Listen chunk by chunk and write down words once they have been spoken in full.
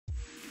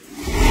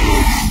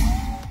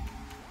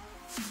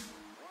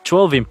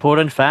12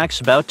 important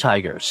facts about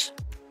tigers.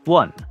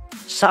 1.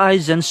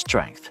 Size and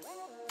strength.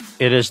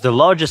 It is the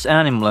largest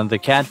animal in the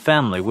cat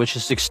family, which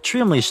is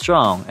extremely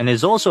strong and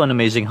is also an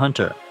amazing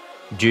hunter.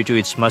 Due to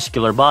its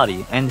muscular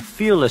body and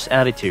fearless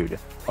attitude,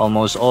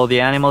 almost all the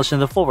animals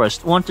in the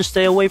forest want to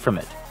stay away from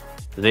it.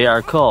 They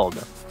are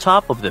called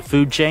top of the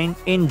food chain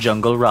in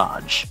Jungle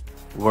Raj.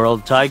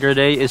 World Tiger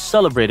Day is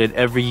celebrated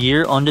every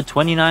year on the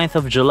 29th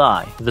of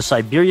July. The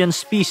Siberian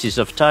species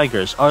of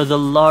tigers are the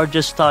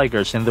largest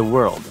tigers in the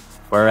world,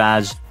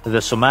 whereas the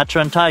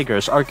Sumatran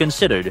tigers are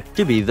considered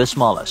to be the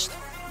smallest.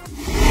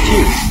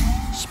 2.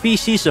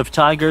 Species of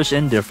tigers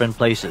in different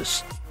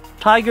places.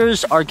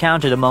 Tigers are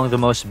counted among the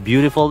most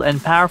beautiful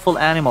and powerful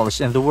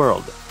animals in the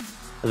world.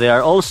 They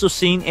are also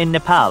seen in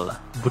Nepal,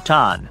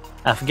 Bhutan,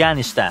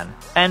 Afghanistan,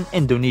 and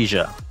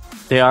Indonesia.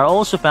 They are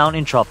also found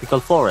in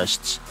tropical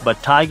forests,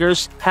 but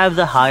tigers have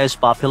the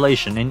highest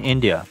population in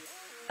India.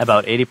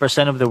 About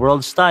 80% of the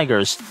world's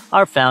tigers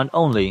are found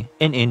only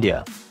in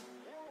India.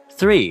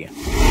 3.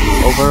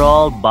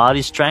 Overall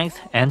body strength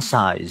and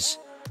size.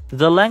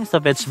 The length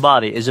of its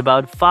body is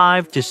about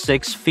 5 to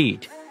 6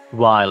 feet,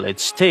 while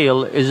its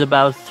tail is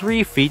about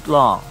 3 feet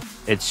long.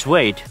 Its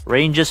weight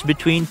ranges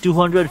between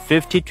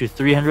 250 to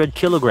 300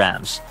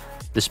 kilograms.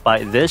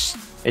 Despite this,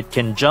 it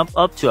can jump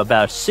up to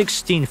about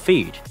 16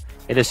 feet.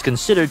 It is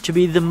considered to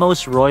be the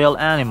most royal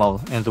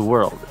animal in the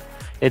world.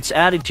 Its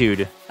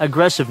attitude,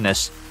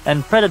 aggressiveness,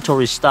 and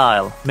predatory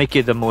style make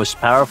it the most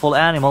powerful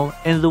animal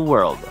in the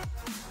world.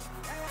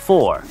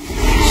 4.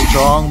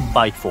 Strong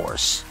bite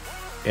force.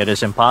 It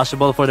is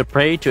impossible for the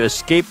prey to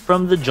escape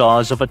from the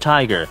jaws of a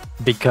tiger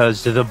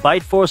because the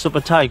bite force of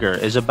a tiger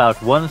is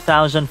about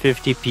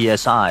 1050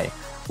 psi,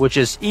 which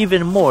is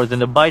even more than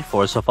the bite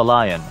force of a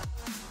lion.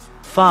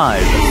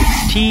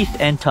 5. Teeth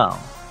and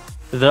tongue.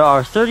 There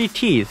are 30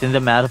 teeth in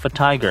the mouth of a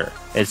tiger.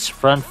 Its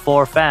front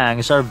 4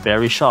 fangs are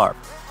very sharp,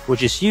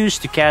 which is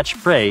used to catch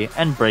prey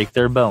and break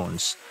their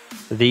bones.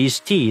 These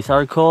teeth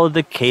are called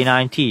the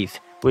canine teeth,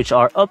 which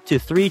are up to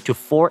 3 to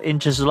 4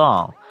 inches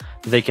long.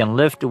 They can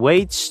lift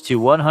weights to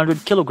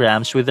 100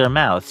 kilograms with their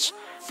mouths.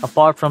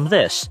 Apart from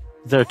this,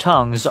 their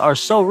tongues are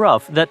so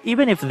rough that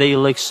even if they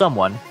lick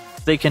someone,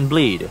 they can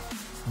bleed.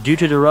 Due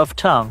to the rough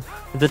tongue,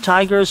 the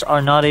tigers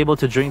are not able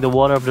to drink the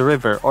water of the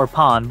river or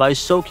pond by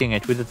soaking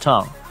it with the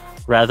tongue.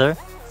 Rather,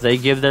 they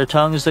give their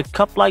tongues a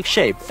cup-like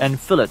shape and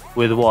fill it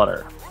with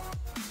water.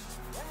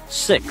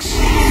 6.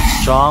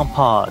 Strong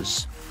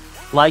paws.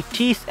 Like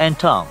teeth and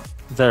tongue,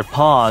 their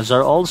paws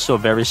are also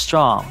very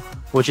strong,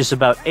 which is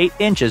about 8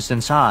 inches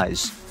in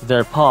size.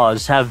 Their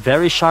paws have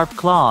very sharp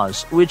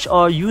claws, which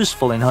are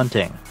useful in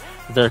hunting.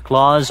 Their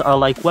claws are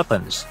like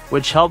weapons,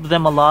 which help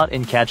them a lot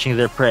in catching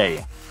their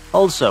prey.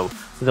 Also,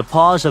 the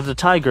paws of the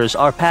tigers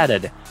are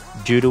padded,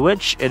 due to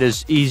which it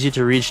is easy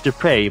to reach the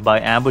prey by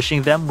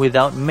ambushing them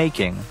without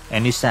making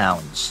any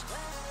sounds.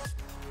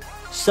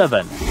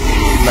 7.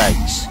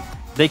 Legs.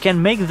 They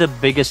can make the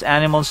biggest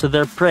animals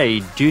their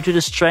prey due to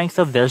the strength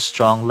of their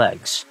strong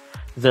legs.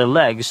 Their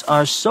legs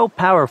are so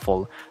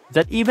powerful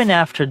that even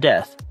after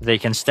death, they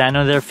can stand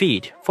on their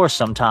feet for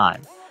some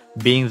time.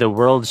 Being the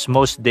world's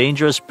most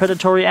dangerous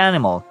predatory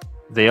animal,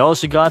 they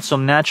also got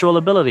some natural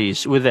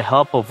abilities with the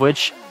help of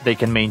which they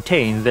can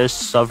maintain their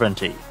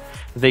sovereignty.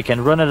 They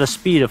can run at a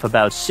speed of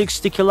about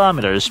 60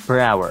 kilometers per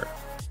hour.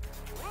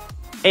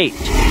 8.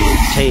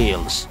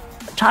 Tails.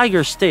 A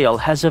tiger's tail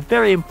has a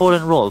very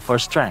important role for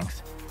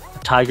strength. A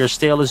tiger's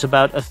tail is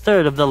about a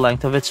third of the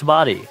length of its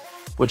body,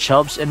 which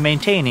helps in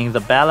maintaining the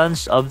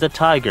balance of the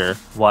tiger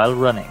while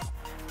running.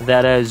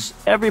 That is,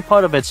 every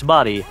part of its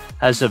body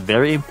has a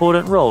very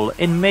important role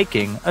in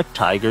making a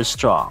tiger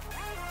strong.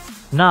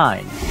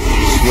 9.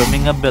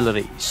 Swimming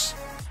abilities.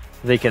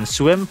 They can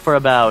swim for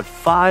about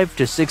 5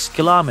 to 6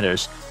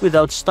 kilometers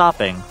without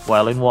stopping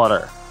while in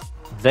water.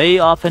 They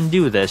often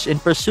do this in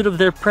pursuit of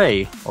their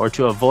prey or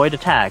to avoid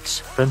attacks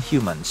from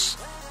humans.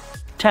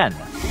 10.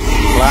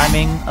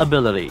 Climbing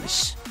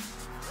abilities.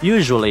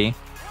 Usually,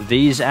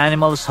 these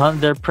animals hunt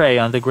their prey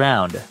on the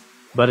ground,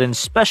 but in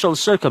special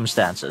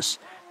circumstances,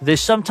 they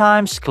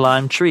sometimes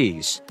climb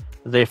trees.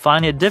 They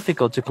find it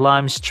difficult to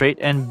climb straight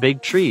and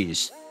big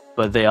trees,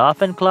 but they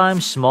often climb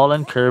small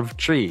and curved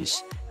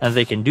trees, and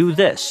they can do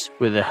this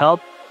with the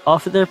help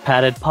of their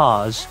padded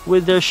paws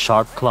with their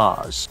sharp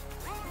claws.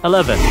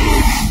 11.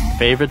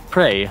 Favorite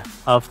prey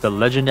of the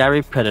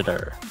legendary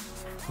predator.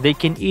 They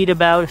can eat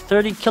about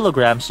 30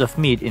 kilograms of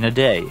meat in a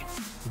day.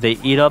 They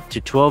eat up to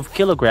 12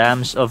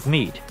 kilograms of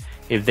meat.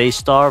 If they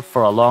starve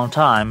for a long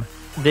time,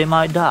 they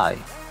might die.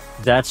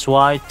 That's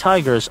why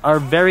tigers are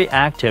very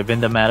active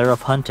in the matter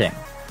of hunting.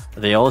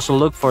 They also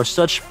look for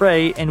such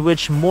prey in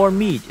which more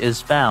meat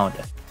is found.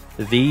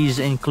 These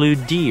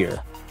include deer,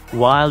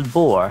 wild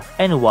boar,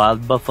 and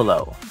wild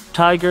buffalo.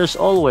 Tigers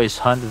always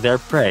hunt their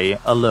prey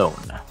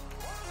alone.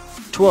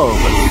 12.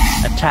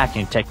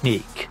 Attacking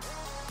technique.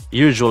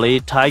 Usually,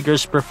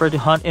 tigers prefer to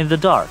hunt in the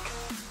dark.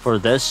 For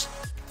this,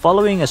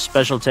 following a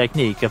special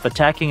technique of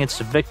attacking its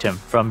victim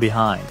from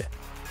behind.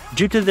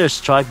 Due to their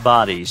striped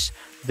bodies,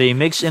 they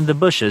mix in the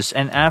bushes,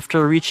 and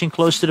after reaching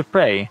close to the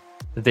prey,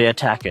 they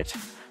attack it.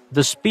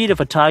 The speed of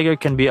a tiger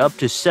can be up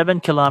to 7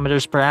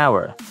 kilometers per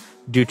hour.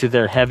 Due to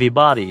their heavy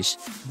bodies,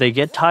 they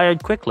get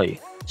tired quickly,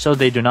 so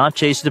they do not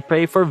chase the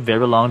prey for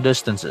very long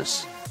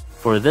distances.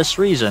 For this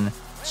reason,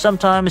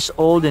 sometimes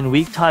old and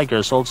weak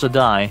tigers also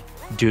die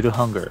due to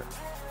hunger.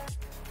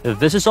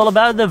 This is all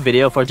about the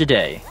video for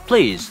today.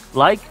 Please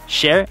like,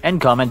 share,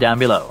 and comment down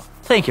below.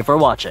 Thank you for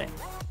watching.